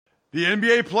The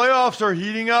NBA playoffs are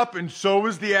heating up, and so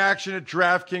is the action at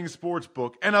DraftKings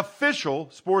Sportsbook, an official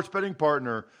sports betting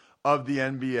partner of the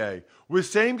NBA. With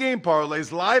same-game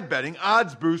parlays, live betting,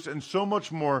 odds boosts, and so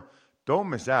much more, don't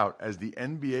miss out as the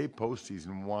NBA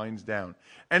postseason winds down.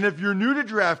 And if you're new to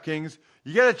DraftKings,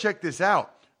 you got to check this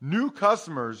out. New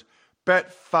customers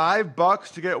bet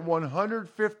 $5 to get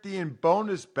 $150 in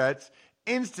bonus bets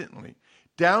instantly.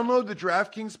 Download the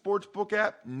DraftKings Sportsbook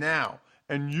app now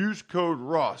and use code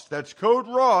ROSS. That's code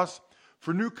ROSS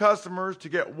for new customers to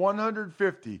get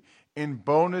 $150 in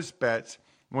bonus bets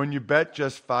when you bet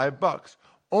just $5.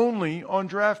 Only on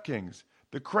DraftKings.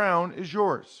 The crown is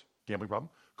yours. Gambling problem?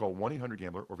 Call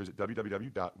 1-800-GAMBLER or visit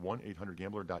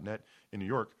www.1800gambler.net. In New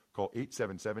York, call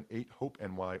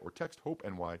 877-8-HOPE-NY or text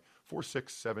HOPE-NY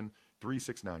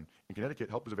 467-369. In Connecticut,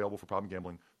 help is available for problem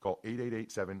gambling. Call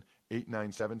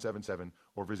 888-7-897-7777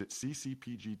 or visit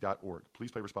ccpg.org.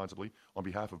 Please play responsibly. On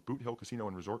behalf of Boot Hill Casino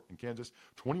and Resort in Kansas,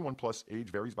 21 plus, age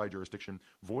varies by jurisdiction,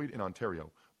 void in Ontario.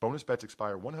 Bonus bets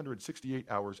expire 168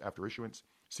 hours after issuance.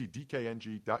 See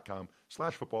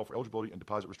dkng.com/football for eligibility and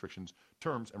deposit restrictions,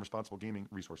 terms, and responsible gaming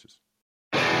resources.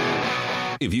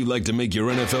 If you'd like to make your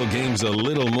NFL games a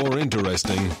little more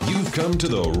interesting, you've come to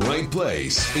the right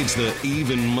place. It's the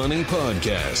Even Money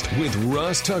Podcast with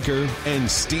Ross Tucker and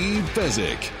Steve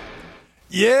Fezzik.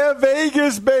 Yeah,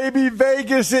 Vegas, baby,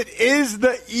 Vegas. It is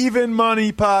the Even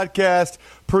Money Podcast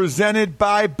presented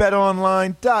by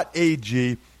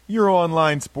BetOnline.ag, your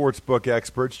online sportsbook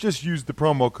experts. Just use the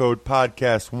promo code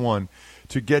PODCAST1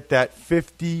 to get that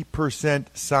 50%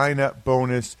 sign-up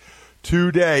bonus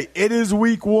today. It is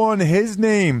week one. His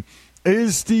name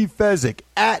is Steve Fezzik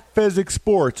at Fezzik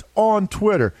Sports on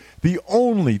Twitter, the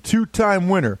only two-time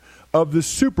winner of the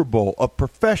Super Bowl of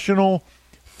professional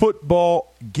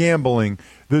football gambling,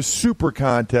 the Super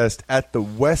Contest at the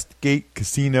Westgate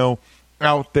Casino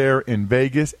out there in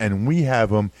Vegas. And we have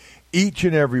him each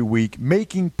and every week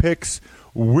making picks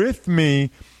with me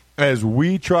as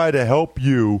we try to help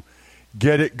you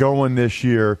get it going this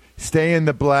year, stay in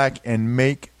the black, and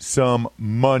make some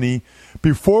money.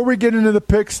 Before we get into the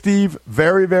picks, Steve,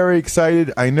 very, very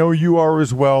excited. I know you are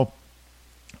as well.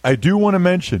 I do want to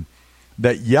mention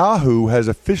that Yahoo has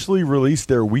officially released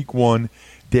their Week 1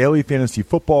 daily fantasy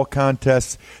football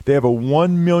contests. They have a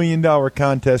 $1 million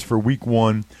contest for Week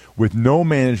 1 with no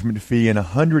management fee, and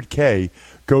 $100K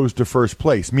goes to first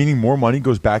place, meaning more money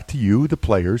goes back to you, the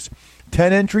players.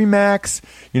 10 entry max.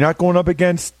 You're not going up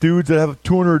against dudes that have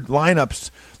 200 lineups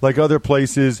like other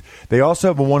places. They also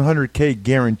have a $100K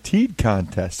guaranteed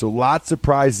contest, so lots of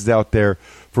prizes out there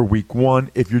for Week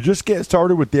 1. If you're just getting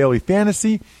started with daily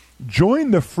fantasy,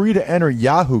 join the free-to-enter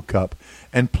Yahoo Cup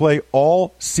and play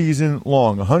all season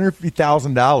long.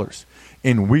 $150,000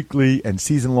 in weekly and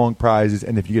season-long prizes,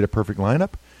 and if you get a perfect lineup,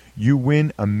 you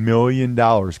win $1 million.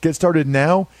 Get started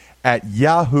now at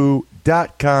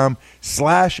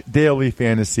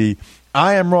yahoo.com/dailyfantasy.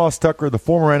 I am Ross Tucker, the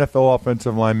former NFL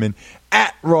offensive lineman,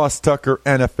 at Ross Tucker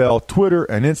NFL, Twitter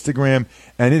and Instagram,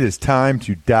 and it is time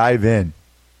to dive in.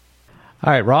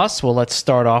 All right, Ross, well, let's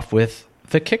start off with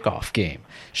the kickoff game.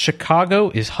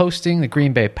 Chicago is hosting the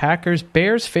Green Bay Packers.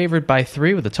 Bears favored by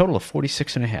 3 with a total of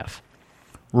 46.5.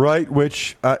 Right,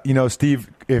 which, Steve,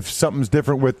 if something's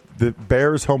different with the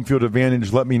Bears' home field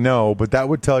advantage, let me know. But that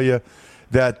would tell you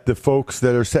that the folks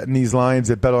that are setting these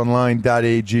lines at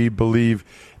betonline.ag believe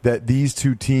that these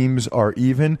two teams are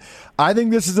even. I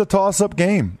think this is a toss-up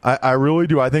game. I really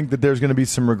do. I think that there's going to be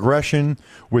some regression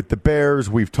with the Bears.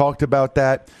 We've talked about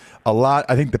that a lot.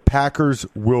 I think the Packers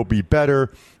will be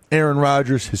better. Aaron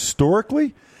Rodgers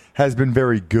historically has been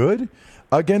very good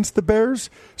against the Bears.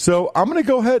 So I'm going to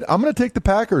go ahead. I'm going to take the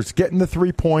Packers, getting the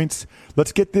 3 points.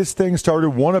 Let's get this thing started.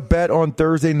 Want to bet on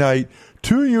Thursday night.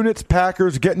 2 units,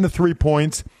 Packers, getting the 3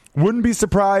 points. Wouldn't be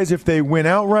surprised if they win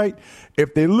outright.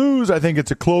 If they lose, I think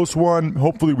it's a close one.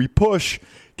 Hopefully we push.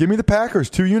 Give me the Packers,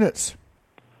 2 units.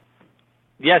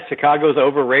 Yes, Chicago's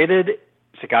overrated.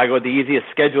 Chicago had the easiest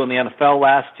schedule in the NFL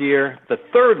last year, the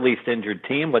third least injured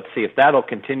team. Let's see if that'll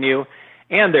continue.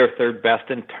 And their third best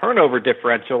in turnover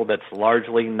differential that's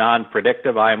largely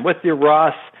non-predictive. I am with you,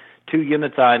 Ross. 2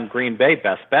 units on Green Bay.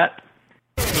 Best bet.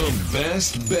 The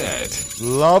best bet.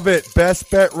 Love it. Best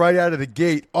bet right out of the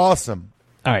gate. Awesome.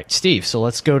 All right, Steve, so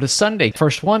let's go to Sunday.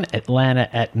 First one, Atlanta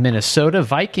at Minnesota.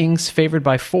 Vikings favored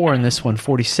by 4 in this one,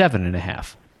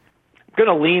 47.5. I'm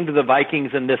going to lean to the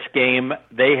Vikings in this game.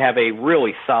 They have a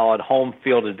really solid home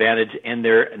field advantage in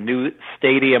their new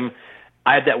stadium.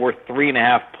 I had that worth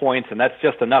 3.5 points, and that's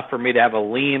just enough for me to have a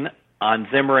lean on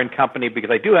Zimmer and company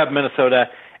because I do have Minnesota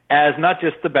as not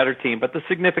just the better team, but the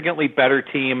significantly better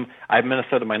team. I have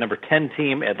Minnesota my number 10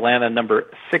 team, Atlanta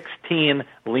number 16,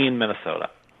 lean Minnesota.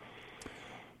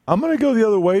 I'm going to go the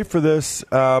other way for this.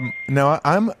 Now,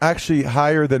 I'm actually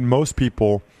higher than most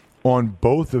people on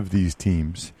both of these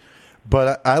teams,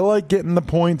 but I like getting the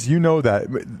points. You know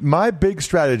that. My big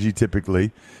strategy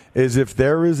typically is if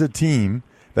there is a team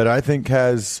that I think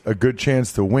has a good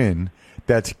chance to win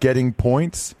that's getting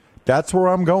points, that's where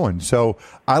I'm going. So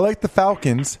I like the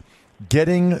Falcons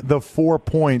getting the 4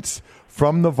 points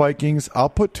from the Vikings. I'll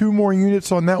put 2 more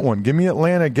units on that one. Give me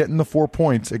Atlanta getting the 4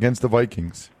 points against the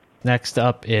Vikings. Next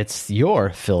up, it's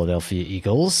your Philadelphia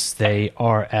Eagles. They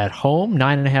are at home,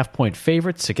 9.5-point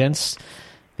favorites against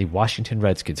the Washington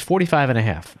Redskins,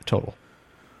 45.5 total.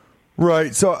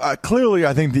 Right. So clearly,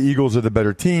 I think the Eagles are the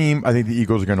better team. I think the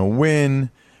Eagles are going to win.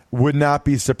 Would not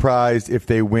be surprised if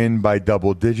they win by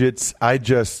double digits. I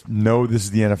just know this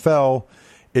is the NFL.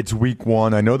 It's week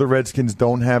 1. I know the Redskins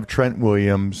don't have Trent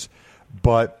Williams,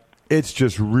 but it's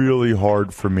just really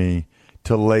hard for me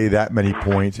to lay that many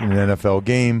points in an NFL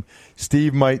game.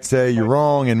 Steve might say you're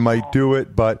wrong and might do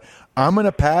it, but I'm going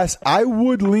to pass. I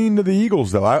would lean to the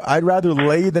Eagles, though. I'd rather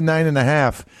lay the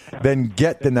 9.5 than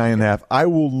get the 9.5. I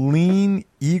will lean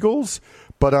Eagles,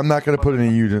 but I'm not going to put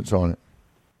any units on it.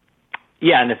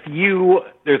 Yeah, and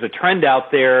there's a trend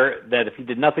out there that if you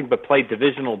did nothing but play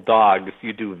divisional dogs,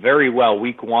 you do very well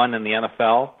week 1 in the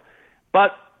NFL.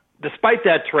 But despite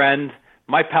that trend,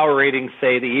 my power ratings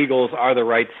say the Eagles are the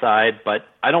right side, but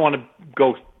I don't want to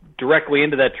go directly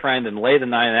into that trend and lay the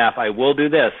 9.5. I will do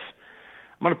this.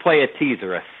 I'm going to play a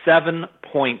teaser, a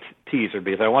 7-point teaser,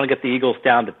 because I want to get the Eagles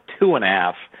down to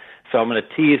 2.5. So I'm going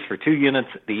to tease for 2 units,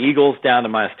 the Eagles down to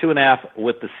 -2.5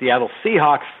 with the Seattle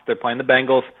Seahawks. They're playing the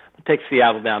Bengals. I'll take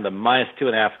Seattle down to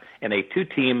 -2.5 and a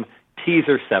 2-team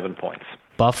teaser, 7 points.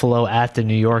 Buffalo at the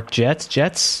New York Jets.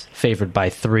 Jets favored by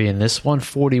 3 in this one,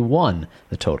 41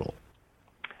 the total.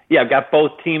 Yeah, I've got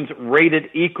both teams rated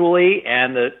equally,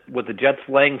 and with the Jets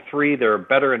laying 3, there are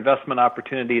better investment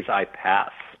opportunities. I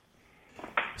pass.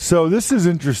 So this is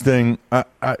interesting.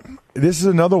 This is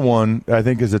another one I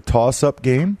think is a toss-up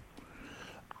game.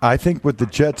 I think with the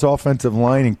Jets' offensive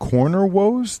line and corner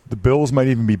woes, the Bills might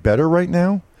even be better right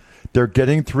now. They're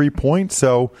getting 3 points,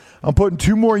 so I'm putting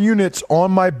 2 more units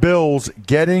on my Bills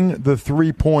getting the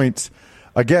 3 points.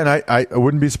 Again, I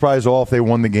wouldn't be surprised at all if they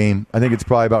won the game. I think it's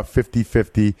probably about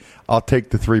 50-50. I'll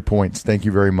take the 3 points. Thank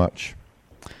you very much.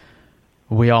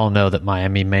 We all know that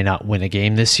Miami may not win a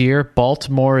game this year.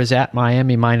 Baltimore is at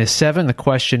Miami -7. The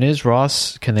question is,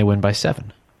 Ross, can they win by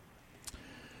 7?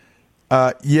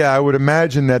 Yeah, I would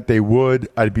imagine that they would.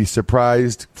 I'd be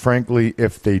surprised, frankly,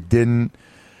 if they didn't.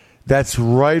 That's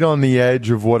right on the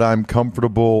edge of what I'm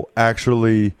comfortable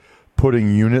actually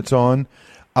putting units on.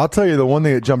 I'll tell you, the one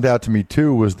thing that jumped out to me,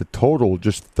 too, was the total,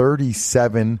 just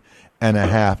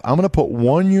 37.5. I'm going to put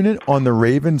 1 unit on the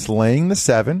Ravens laying the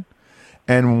 7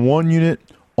 and 1 unit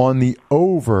on the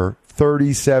over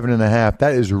 37.5.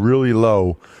 That is really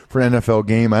low for an NFL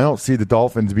game. I don't see the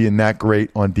Dolphins being that great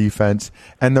on defense.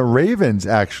 And the Ravens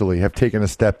actually have taken a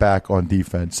step back on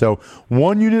defense. So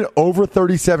 1 unit over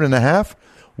 37.5,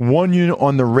 1 unit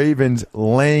on the Ravens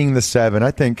laying the 7.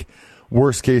 I think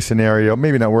worst case scenario,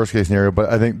 maybe not worst case scenario, but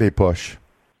I think they push.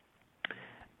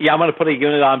 Yeah, I'm going to put a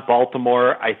unit on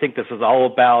Baltimore. I think this is all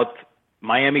about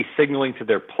Miami signaling to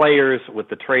their players with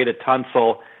the trade of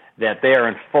Tunsil that they are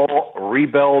in full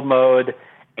rebuild mode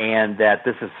and that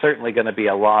this is certainly going to be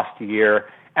a lost year.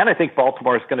 And I think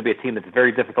Baltimore is going to be a team that's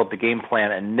very difficult to game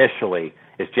plan initially.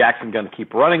 Is Jackson going to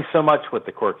keep running so much with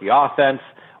the quirky offense?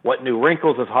 What new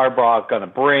wrinkles is Harbaugh going to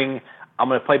bring? I'm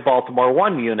going to play Baltimore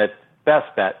 1 unit,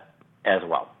 best bet as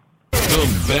well.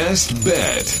 The best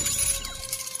bet.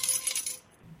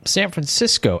 San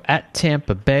Francisco at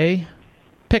Tampa Bay.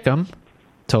 Pick 'em.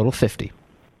 Total 50.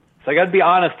 So I got to be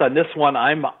honest on this one.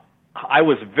 I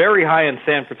was very high in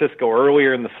San Francisco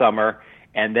earlier in the summer,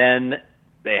 and then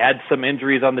they had some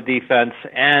injuries on the defense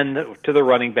and to the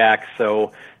running back,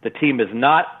 so the team is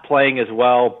not playing as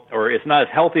well, or it's not as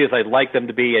healthy as I'd like them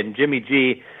to be, and Jimmy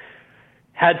G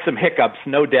had some hiccups,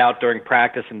 no doubt, during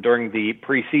practice and during the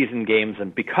preseason games,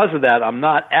 and because of that, I'm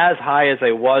not as high as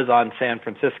I was on San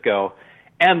Francisco,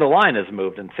 and the line has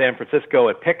moved in San Francisco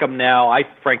at Pick'em now. I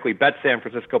frankly bet San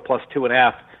Francisco plus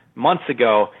 2.5 months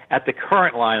ago. At the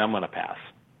current line, I'm going to pass.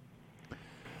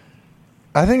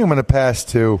 I think I'm going to pass,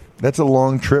 too. That's a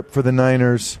long trip for the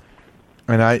Niners,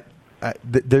 and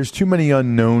there's too many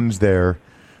unknowns there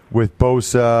with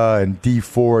Bosa and Dee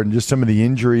Ford and just some of the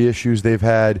injury issues they've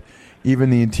had,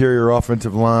 even the interior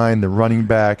offensive line, the running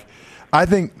back. I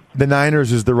think the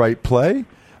Niners is the right play.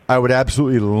 I would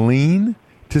absolutely lean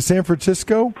to San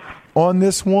Francisco on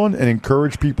this one and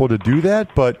encourage people to do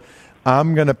that, but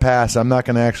I'm going to pass. I'm not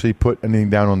going to actually put anything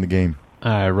down on the game.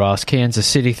 All right, Ross. Kansas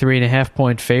City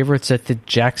 3.5-point favorites at the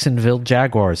Jacksonville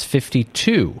Jaguars.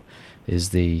 52 is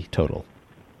the total.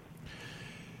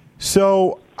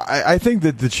 So I think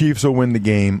that the Chiefs will win the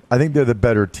game. I think they're the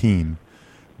better team.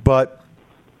 But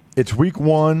it's week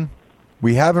 1.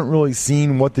 We haven't really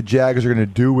seen what the Jags are going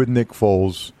to do with Nick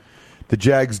Foles. The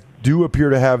Jags do appear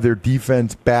to have their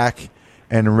defense back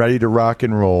and ready to rock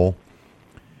and roll.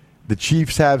 The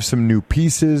Chiefs have some new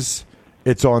pieces.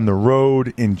 It's on the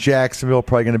road in Jacksonville,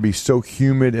 probably going to be so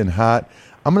humid and hot.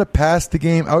 I'm going to pass the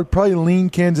game. I would probably lean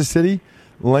Kansas City,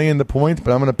 laying the points,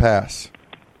 but I'm going to pass.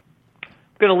 I'm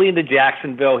going to lean to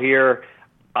Jacksonville here.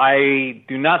 I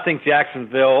do not think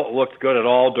Jacksonville looked good at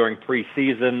all during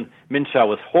preseason. Minshew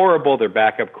was horrible, their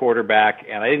backup quarterback,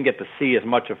 and I didn't get to see as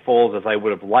much of Foles as I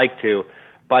would have liked to.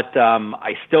 But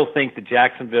I still think that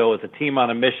Jacksonville is a team on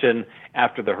a mission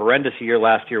after the horrendous year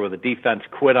last year where the defense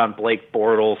quit on Blake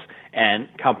Bortles and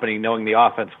company, knowing the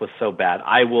offense was so bad.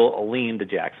 I will lean to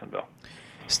Jacksonville.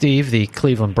 Steve, the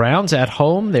Cleveland Browns at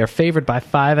home, they're favored by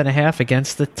 5.5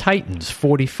 against the Titans.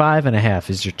 45.5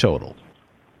 is your total.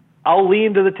 I'll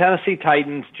lean to the Tennessee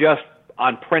Titans just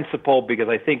on principle because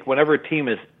I think whenever a team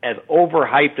is as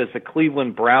overhyped as the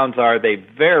Cleveland Browns are, they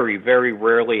very, very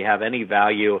rarely have any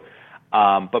value.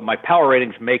 But my power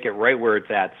ratings make it right where it's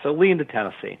at. So lean to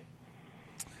Tennessee.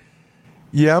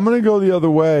 Yeah, I'm going to go the other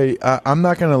way. I'm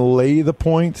not going to lay the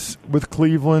points with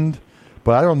Cleveland,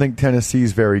 but I don't think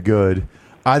Tennessee's very good.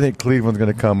 I think Cleveland's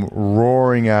going to come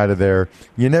roaring out of there.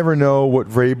 You never know what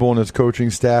Vrabel and his coaching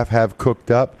staff have cooked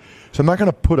up. So I'm not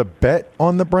going to put a bet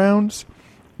on the Browns,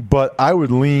 but I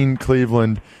would lean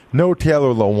Cleveland. No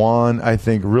Taylor Lewan, I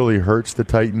think, really hurts the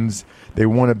Titans. They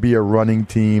want to be a running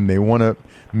team. They want to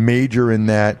major in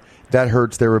that. That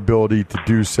hurts their ability to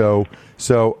do so.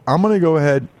 So I'm going to go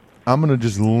ahead. I'm going to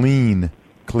just lean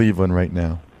Cleveland right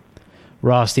now.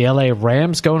 Ross, the LA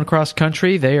Rams going across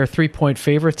country. They are 3-point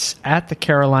favorites at the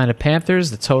Carolina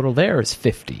Panthers. The total there is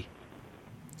 50.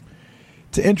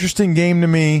 It's an interesting game to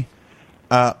me.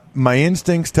 My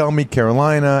instincts tell me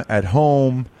Carolina at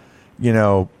home,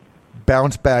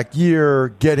 bounce back year,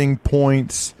 getting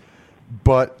points.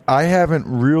 But I haven't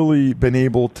really been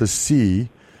able to see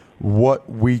what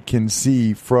we can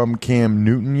see from Cam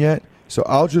Newton yet. So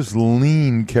I'll just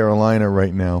lean Carolina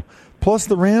right now. Plus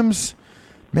the Rams,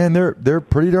 man, they're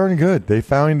pretty darn good. They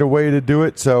found a way to do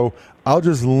it. So I'll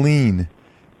just lean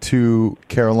to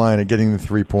Carolina getting the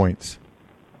 3 points.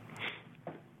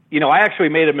 I actually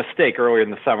made a mistake earlier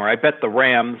in the summer. I bet the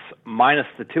Rams minus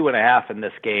the 2.5 in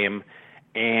this game.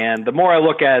 And the more I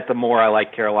look at it, the more I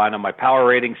like Carolina. My power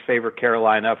ratings favor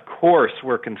Carolina. Of course,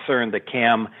 we're concerned that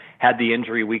Cam had the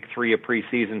injury week 3 of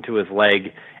preseason to his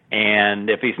leg. And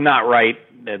if he's not right,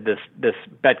 this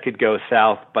bet could go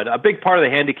south. But a big part of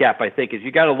the handicap, I think, is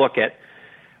you got to look at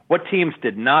what teams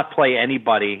did not play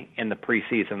anybody in the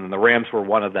preseason, and the Rams were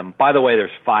one of them. By the way,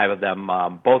 there's 5 of them.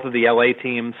 Both of the LA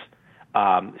teams,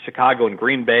 Chicago and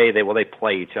Green Bay, they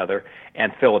play each other,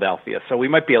 and Philadelphia. So we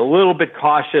might be a little bit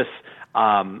cautious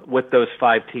with those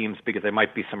 5 teams because there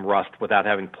might be some rust without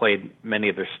having played many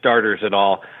of their starters at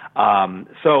all.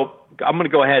 So I'm going to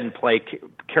go ahead and play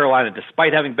Carolina.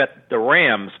 Despite having bet the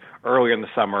Rams earlier in the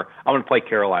summer, I'm going to play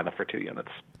Carolina for 2 units.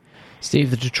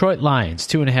 Steve, the Detroit Lions,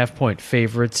 2.5-point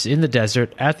favorites in the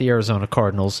desert at the Arizona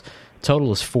Cardinals.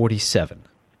 Total is 47.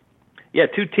 Yeah,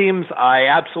 2 teams I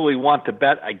absolutely want to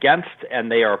bet against, and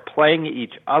they are playing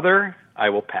each other. I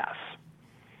will pass.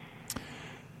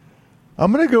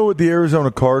 I'm going to go with the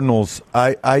Arizona Cardinals.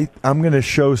 I'm going to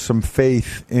show some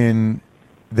faith in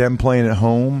them playing at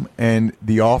home and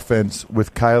the offense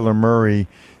with Kyler Murray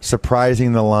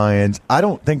surprising the Lions. I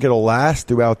don't think it'll last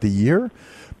throughout the year,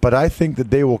 but I think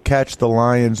that they will catch the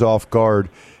Lions off guard.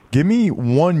 Give me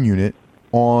 1 unit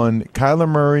on Kyler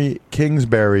Murray,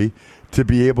 Kingsbury, to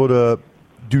be able to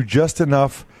do just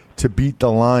enough to beat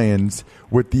the Lions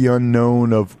with the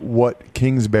unknown of what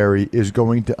Kingsbury is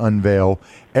going to unveil.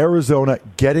 Arizona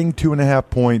getting 2.5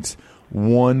 points,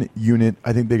 1 unit.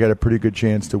 I think they got a pretty good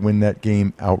chance to win that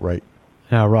game outright.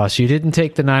 Now, Ross, you didn't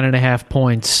take the 9.5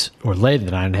 points or lay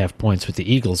the 9.5 points with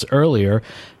the Eagles earlier.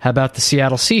 How about the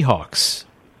Seattle Seahawks?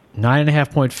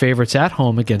 9.5-point favorites at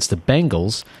home against the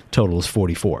Bengals. Total is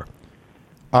 44.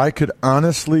 I could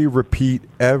honestly repeat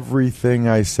everything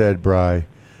I said, Bri,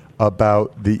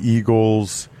 about the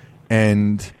Eagles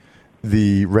and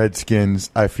the Redskins.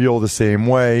 I feel the same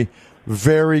way.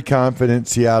 Very confident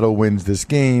Seattle wins this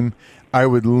game. I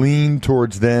would lean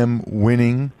towards them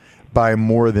winning by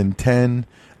more than 10.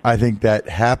 I think that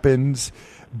happens,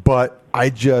 but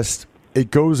it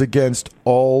goes against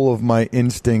all of my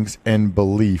instincts and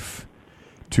belief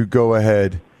to go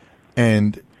ahead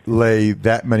and lay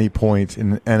that many points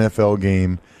in an NFL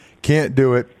game. Can't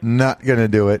do it. Not going to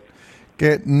do it.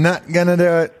 Not going to do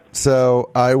it. So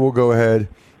I will go ahead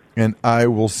and I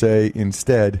will say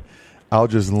instead, I'll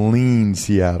just lean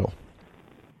Seattle.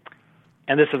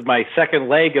 And this is my second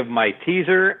leg of my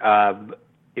teaser.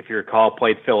 If you recall,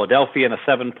 played Philadelphia in a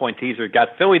 7-point teaser.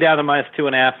 Got Philly down to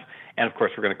 -2.5. And, of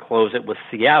course, we're going to close it with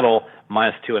Seattle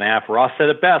 -2.5. Ross said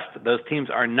it best. Those teams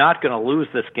are not going to lose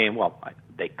this game. Well,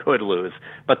 they could lose,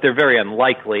 but they're very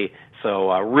unlikely. So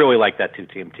I really like that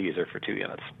 2-team teaser for 2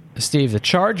 units. Steve, the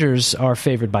Chargers are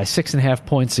favored by 6.5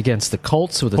 points against the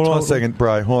Colts with a Hold total. on a second,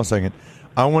 Bri. Hold on a second.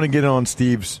 I want to get on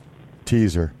Steve's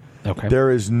teaser. Okay.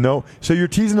 There is no. So you're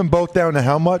teasing them both down to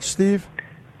how much, Steve?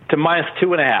 To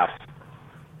 -2.5.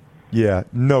 Yeah,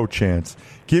 no chance.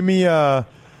 Give me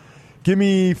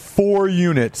 4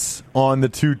 units on the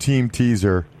 2-team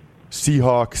teaser,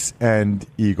 Seahawks and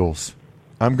Eagles.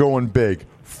 I'm going big.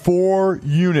 4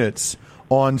 units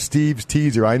on Steve's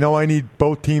teaser. I know I need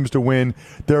both teams to win.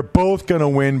 They're both going to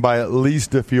win by at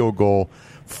least a field goal.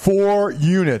 4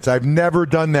 units. I've never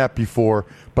done that before,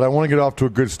 but I want to get off to a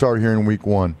good start here in week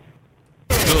 1.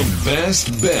 The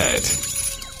best bet.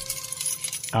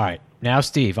 All right. Now,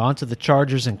 Steve, on to the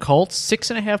Chargers and Colts.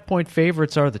 6.5-point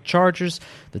favorites are the Chargers.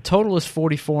 The total is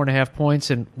 44.5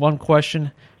 points. And one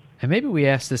question, and maybe we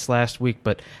asked this last week,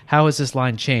 but how has this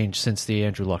line changed since the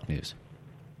Andrew Luck news?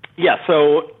 Yeah,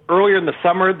 so earlier in the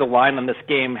summer, the line on this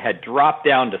game had dropped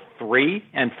down to 3,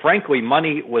 and frankly,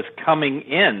 money was coming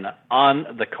in on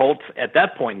the Colts at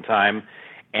that point in time.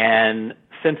 And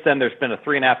since then, there's been a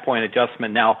 3.5-point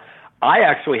adjustment. Now, I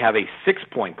actually have a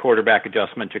 6-point quarterback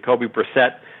adjustment, Jacoby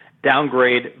Brissett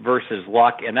downgrade versus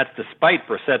Luck, and that's despite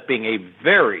Brissett being a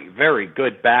very, very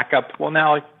good backup. Well,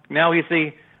 now he's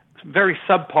a very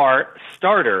subpar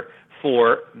starter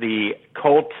for the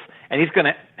Colts, and he's going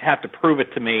to have to prove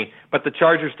it to me. But the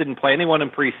Chargers didn't play anyone in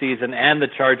preseason, and the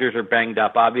Chargers are banged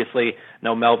up. Obviously,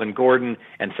 no Melvin Gordon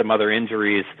and some other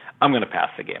injuries. I'm going to pass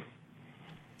the game.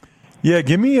 Yeah,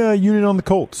 give me a unit on the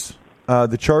Colts.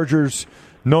 The Chargers,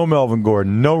 no Melvin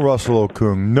Gordon, no Russell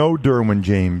Okung, no Derwin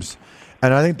James.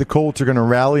 And I think the Colts are going to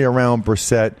rally around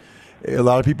Brissett. A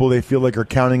lot of people, they feel like are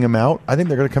counting him out. I think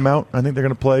they're going to come out. I think they're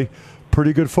going to play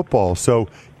pretty good football. So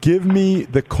give me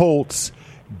the Colts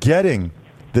getting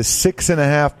the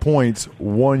 6.5 points,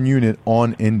 1 unit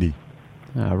on Indy.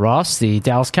 Ross, the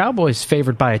Dallas Cowboys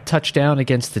favored by a touchdown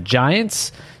against the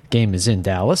Giants. Game is in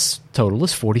Dallas. Total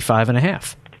is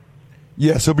 45.5.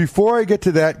 Yeah, so before I get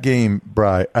to that game,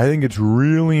 Bri, I think it's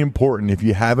really important, if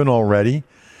you haven't already,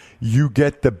 you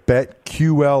get the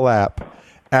BetQL app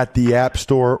at the App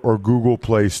Store or Google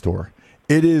Play Store.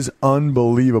 It is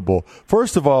unbelievable.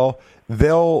 First of all,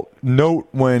 they'll note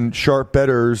when sharp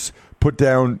bettors put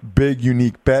down big,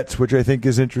 unique bets, which I think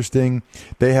is interesting.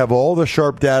 They have all the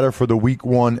sharp data for the Week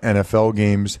 1 NFL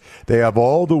games. They have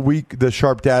all the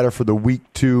sharp data for the Week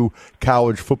 2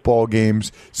 college football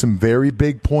games. Some very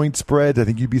big point spreads. I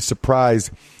think you'd be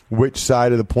surprised which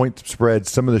side of the point spread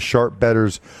some of the sharp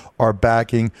bettors are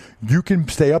backing. You can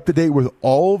stay up to date with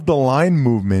all of the line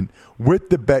movement with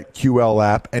the BetQL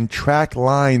app and track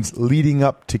lines leading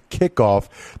up to kickoff.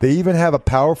 They even have a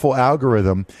powerful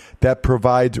algorithm that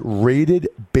provides rated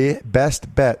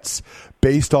best bets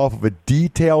based off of a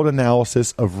detailed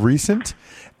analysis of recent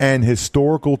and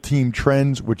historical team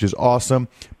trends, which is awesome.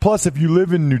 Plus, if you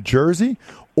live in New Jersey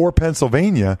or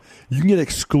Pennsylvania, you can get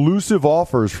exclusive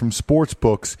offers from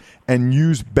sportsbooks and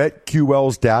use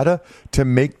BetQL's data to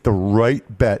make the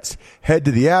right bets. Head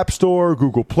to the App Store,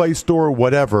 Google Play Store,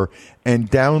 whatever, and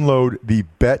download the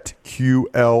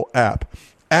BetQL app.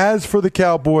 As for the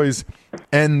Cowboys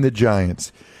and the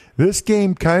Giants, this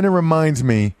game kind of reminds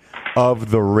me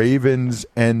of the Ravens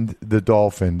and the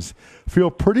Dolphins. Feel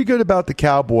pretty good about the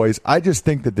Cowboys. I just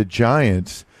think that the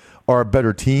Giants are a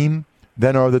better team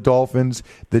than are the Dolphins.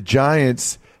 The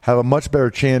Giants have a much better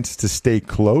chance to stay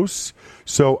close.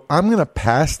 So I'm going to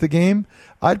pass the game.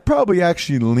 I'd probably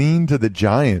actually lean to the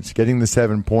Giants getting the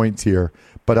 7 points here,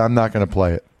 but I'm not going to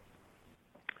play it.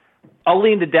 I'll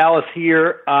lean to Dallas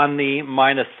here on the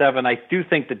 -7. I do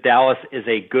think that Dallas is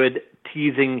a good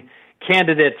teasing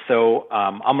candidate, so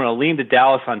I'm going to lean to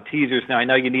Dallas on teasers. Now, I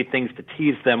know you need things to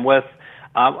tease them with.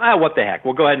 What the heck?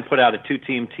 We'll go ahead and put out a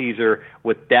 2-team teaser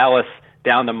with Dallas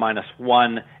down to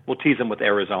 -1. We'll tease them with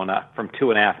Arizona from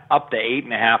 2.5 up to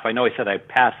 8.5. I know I said I'd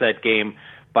pass that game,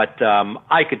 but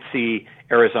I could see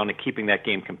Arizona keeping that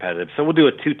game competitive. So we'll do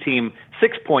a 2-team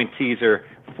 6-point teaser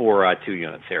for 2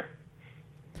 units here.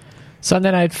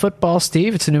 Sunday Night Football,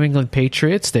 Steve. It's the New England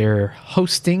Patriots. They're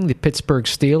hosting the Pittsburgh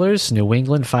Steelers. New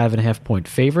England 5.5-point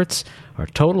favorites. Our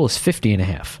total is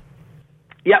 50.5.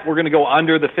 Yeah, we're going to go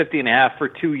under the 50.5 for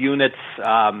 2 units.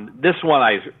 This one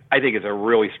I think is a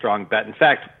really strong bet. In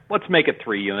fact, let's make it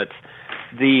 3 units.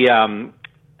 The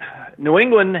New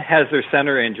England has their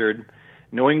center injured.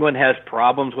 New England has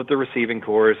problems with the receiving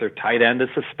corps. Their tight end is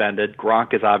suspended.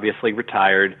 Gronk is obviously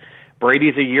retired.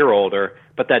 Brady's a year older.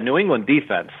 But that New England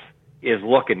defense is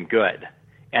looking good.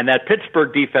 And that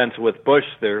Pittsburgh defense with Bush,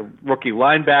 their rookie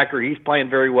linebacker, he's playing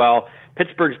very well.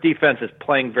 Pittsburgh's defense is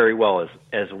playing very well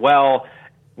as well.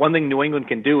 One thing New England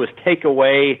can do is take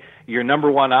away your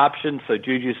number one option, so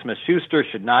Juju Smith-Schuster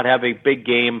should not have a big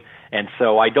game, and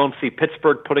so I don't see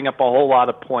Pittsburgh putting up a whole lot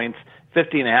of points.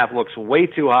 50.5 looks way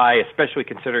too high, especially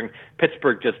considering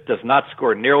Pittsburgh just does not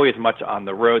score nearly as much on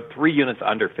the road. 3 units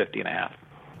under 50.5.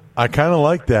 I kind of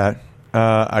like that.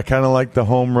 I kind of like the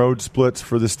home-road splits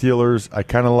for the Steelers. I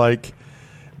kind of like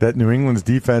that New England's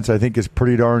defense, I think, is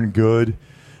pretty darn good.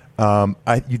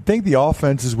 You'd think the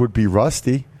offenses would be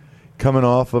rusty coming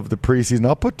off of the preseason.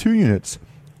 I'll put 2 units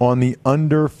on the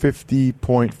under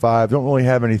 50.5. Don't really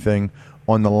have anything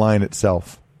on the line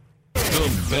itself.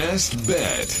 The best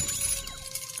bet.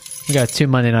 We got 2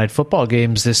 Monday Night Football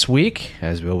games this week,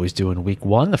 as we always do in week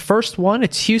 1. The first one,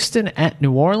 it's Houston at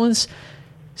New Orleans.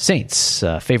 Saints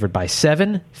favored by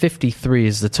 7. 53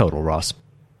 is the total, Ross.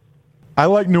 I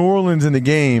like New Orleans in the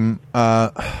game.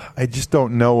 I just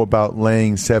don't know about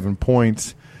laying 7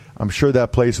 points. I'm sure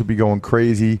that place will be going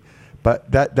crazy,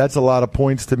 but that's a lot of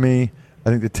points to me. I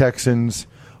think the Texans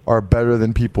are better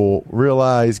than people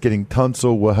realize. Getting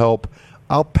Tunsil will help.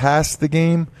 I'll pass the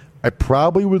game. I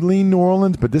probably would lean New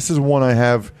Orleans, but this is one I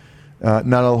have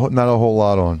not a whole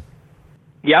lot on.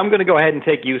 Yeah, I'm going to go ahead and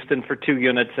take Houston for 2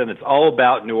 units, and it's all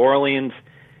about New Orleans.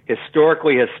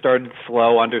 Historically has started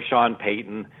slow under Sean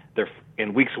Payton. They're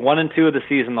in weeks 1 and 2 of the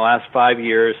season the last 5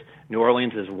 years. New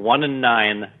Orleans is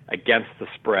 1-9 against the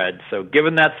spread. So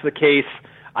given that's the case,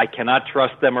 I cannot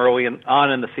trust them early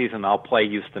on in the season. I'll play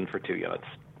Houston for 2 units.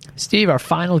 Steve, our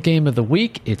final game of the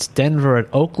week, it's Denver at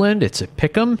Oakland. It's a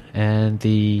pick'em, and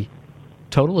the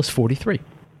total is 43.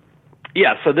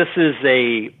 Yeah, so this is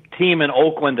a team in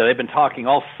Oakland that I've been talking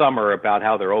all summer about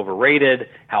how they're overrated,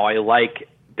 how I like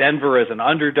Denver as an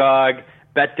underdog.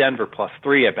 Bet Denver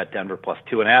 +3. I bet Denver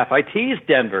 +2.5. I teased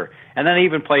Denver, and then I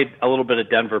even played a little bit of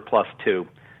Denver +2.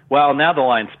 Well, now the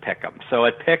line's pick'em. So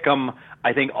at pick'em,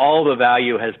 I think all the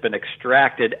value has been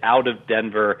extracted out of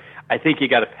Denver. I think you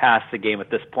got to pass the game at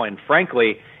this point. And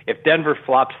frankly, if Denver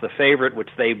flops the favorite, which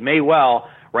they may well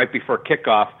right before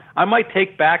kickoff, I might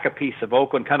take back a piece of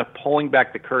Oakland, kind of pulling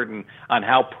back the curtain on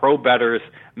how pro bettors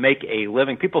make a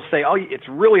living. People say, "Oh, it's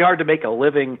really hard to make a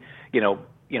living,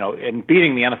 in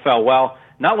beating the NFL." Well,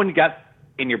 not when you got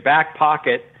in your back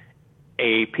pocket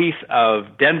a piece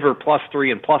of Denver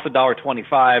 +3 and plus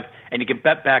 $1.25, and you can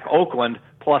bet back Oakland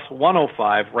plus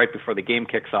 105 right before the game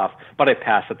kicks off. But I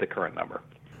pass at the current number.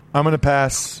 I'm going to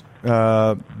pass.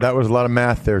 That was a lot of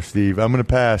math there, Steve. I'm going to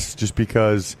pass just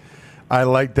because I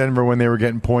liked Denver when they were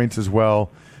getting points as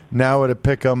well. Now at a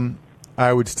pick'em,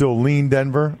 I would still lean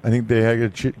Denver. I think they had a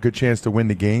good chance to win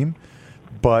the game,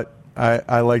 but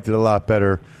I liked it a lot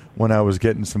better when I was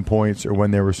getting some points or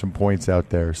when there were some points out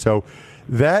there. So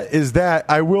that is that.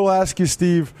 I will ask you,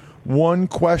 Steve, one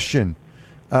question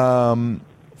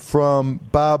from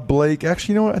Bob Blake.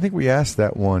 Actually, you know what? I think we asked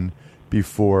that one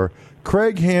before.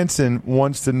 Craig Hansen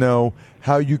wants to know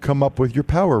how you come up with your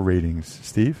power ratings,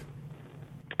 Steve.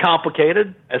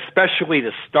 Complicated, especially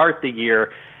to start the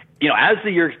year. As the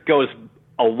year goes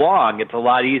along, it's a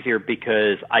lot easier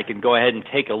because I can go ahead and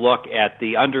take a look at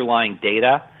the underlying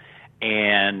data,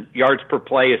 and yards per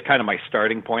play is kind of my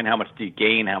starting point. How much do you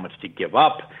gain? How much do you give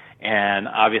up? And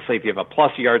obviously, if you have a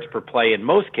plus yards per play, in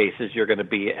most cases, you're going to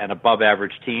be an above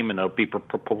average team, and it'll be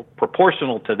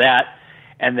proportional to that.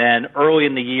 And then early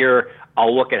in the year,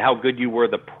 I'll look at how good you were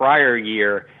the prior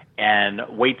year and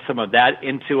weight some of that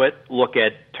into it. Look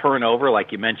at turnover,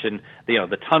 like you mentioned,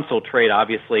 the Tunsil trade.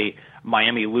 Obviously,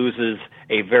 Miami loses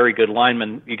a very good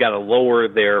lineman. You got to lower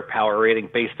their power rating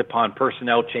based upon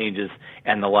personnel changes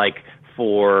and the like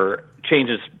for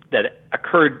changes that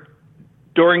occurred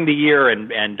during the year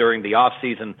and during the off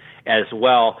season as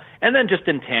well. And then just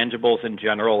intangibles in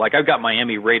general. Like I've got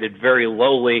Miami rated very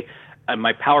lowly on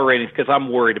my power ratings because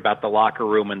I'm worried about the locker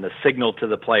room and the signal to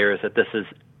the players that this is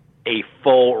a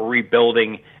full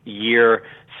rebuilding year.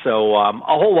 So a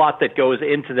whole lot that goes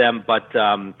into them, but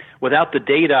without the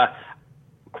data,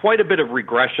 quite a bit of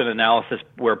regression analysis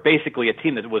where basically a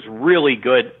team that was really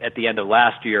good at the end of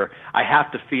last year, I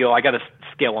got to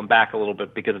scale them back a little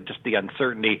bit because of just the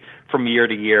uncertainty from year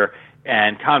to year.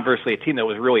 And conversely, a team that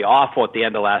was really awful at the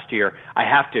end of last year, I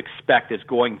have to expect is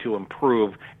going to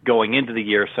improve going into the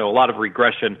year. So a lot of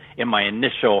regression in my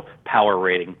initial power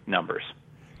rating numbers.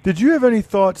 Did you have any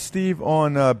thoughts, Steve,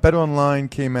 on BetOnline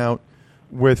came out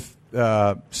with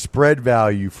spread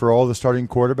value for all the starting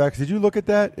quarterbacks? Did you look at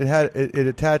that? It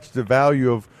attached the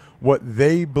value of what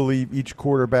they believe each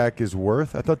quarterback is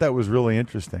worth. I thought that was really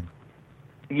interesting.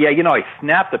 Yeah, I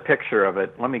snapped a picture of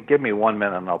it. Give me 1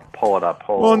 minute and I'll pull it up.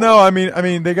 Well, no, I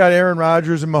mean, they got Aaron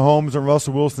Rodgers and Mahomes and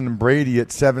Russell Wilson and Brady at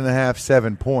 7.5,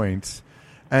 7 points.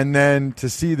 And then to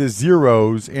see the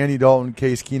zeros, Andy Dalton,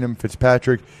 Case Keenum,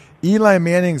 Fitzpatrick, Eli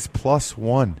Manning's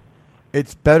 +1.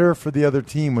 It's better for the other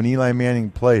team when Eli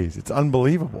Manning plays. It's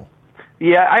unbelievable.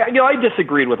 Yeah, I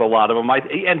disagreed with a lot of them.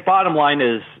 And bottom line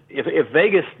is, if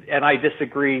Vegas, and I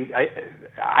disagree,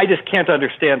 I just can't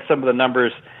understand some of the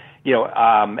numbers.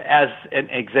 As an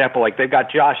example, like they've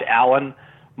got Josh Allen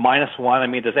 -1. I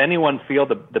mean, does anyone feel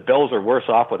the Bills are worse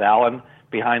off with Allen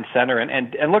behind center?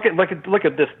 And look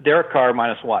at this Derek Carr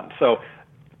 -1. So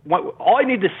all I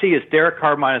need to see is Derek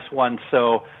Carr -1.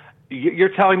 So you're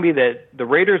telling me that the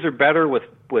Raiders are better with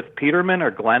Peterman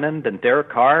or Glennon than Derek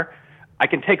Carr? I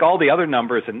can take all the other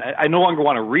numbers, and I no longer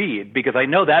want to read because I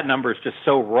know that number is just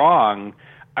so wrong.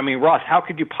 I mean, Ross, how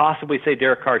could you possibly say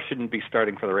Derek Carr shouldn't be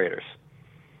starting for the Raiders?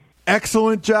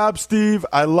 Excellent job, Steve.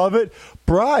 I love it.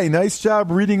 Bri, nice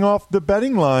job reading off the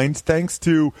betting lines. Thanks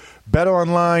to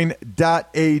betonline.ag.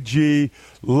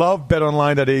 Love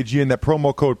betonline.ag and that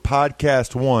promo code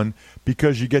podcast1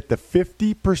 because you get the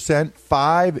 50%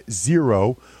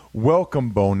 50 welcome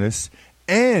bonus,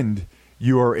 and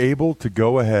you are able to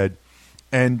go ahead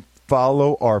and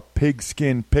follow our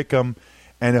pigskin pick'em.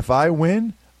 And if I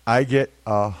win, I get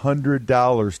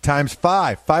 $100 times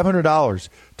 500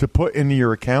 to put into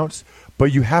your accounts,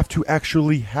 but you have to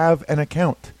actually have an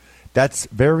account. That's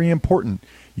very important.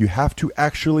 You have to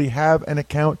actually have an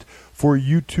account for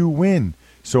you to win.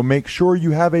 So make sure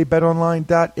you have a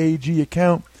betonline.ag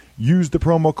account. Use the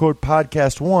promo code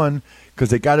podcast1 because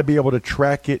they got to be able to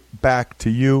track it back to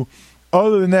you.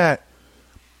 Other than that,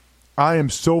 I am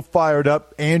so fired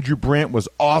up. Andrew Brandt was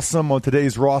awesome on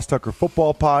today's Ross Tucker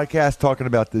Football Podcast, talking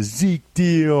about the Zeke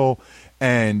deal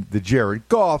and the Jared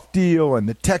Goff deal and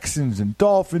the Texans and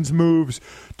Dolphins moves.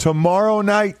 Tomorrow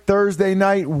night, Thursday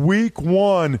night, week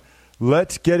 1,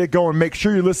 let's get it going. Make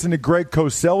sure you listen to Greg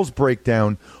Cosell's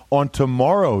breakdown on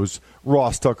tomorrow's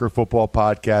Ross Tucker Football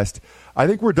Podcast. I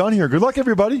think we're done here. Good luck,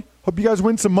 everybody. Hope you guys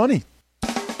win some money.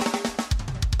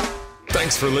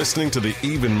 Thanks for listening to the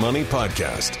Even Money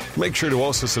Podcast. Make sure to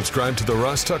also subscribe to the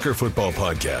Ross Tucker Football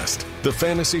Podcast, The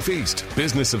Fantasy Feast,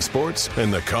 Business of Sports,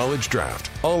 and The College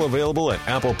Draft. All available at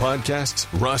Apple Podcasts,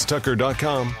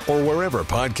 rosstucker.com, or wherever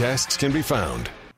podcasts can be found.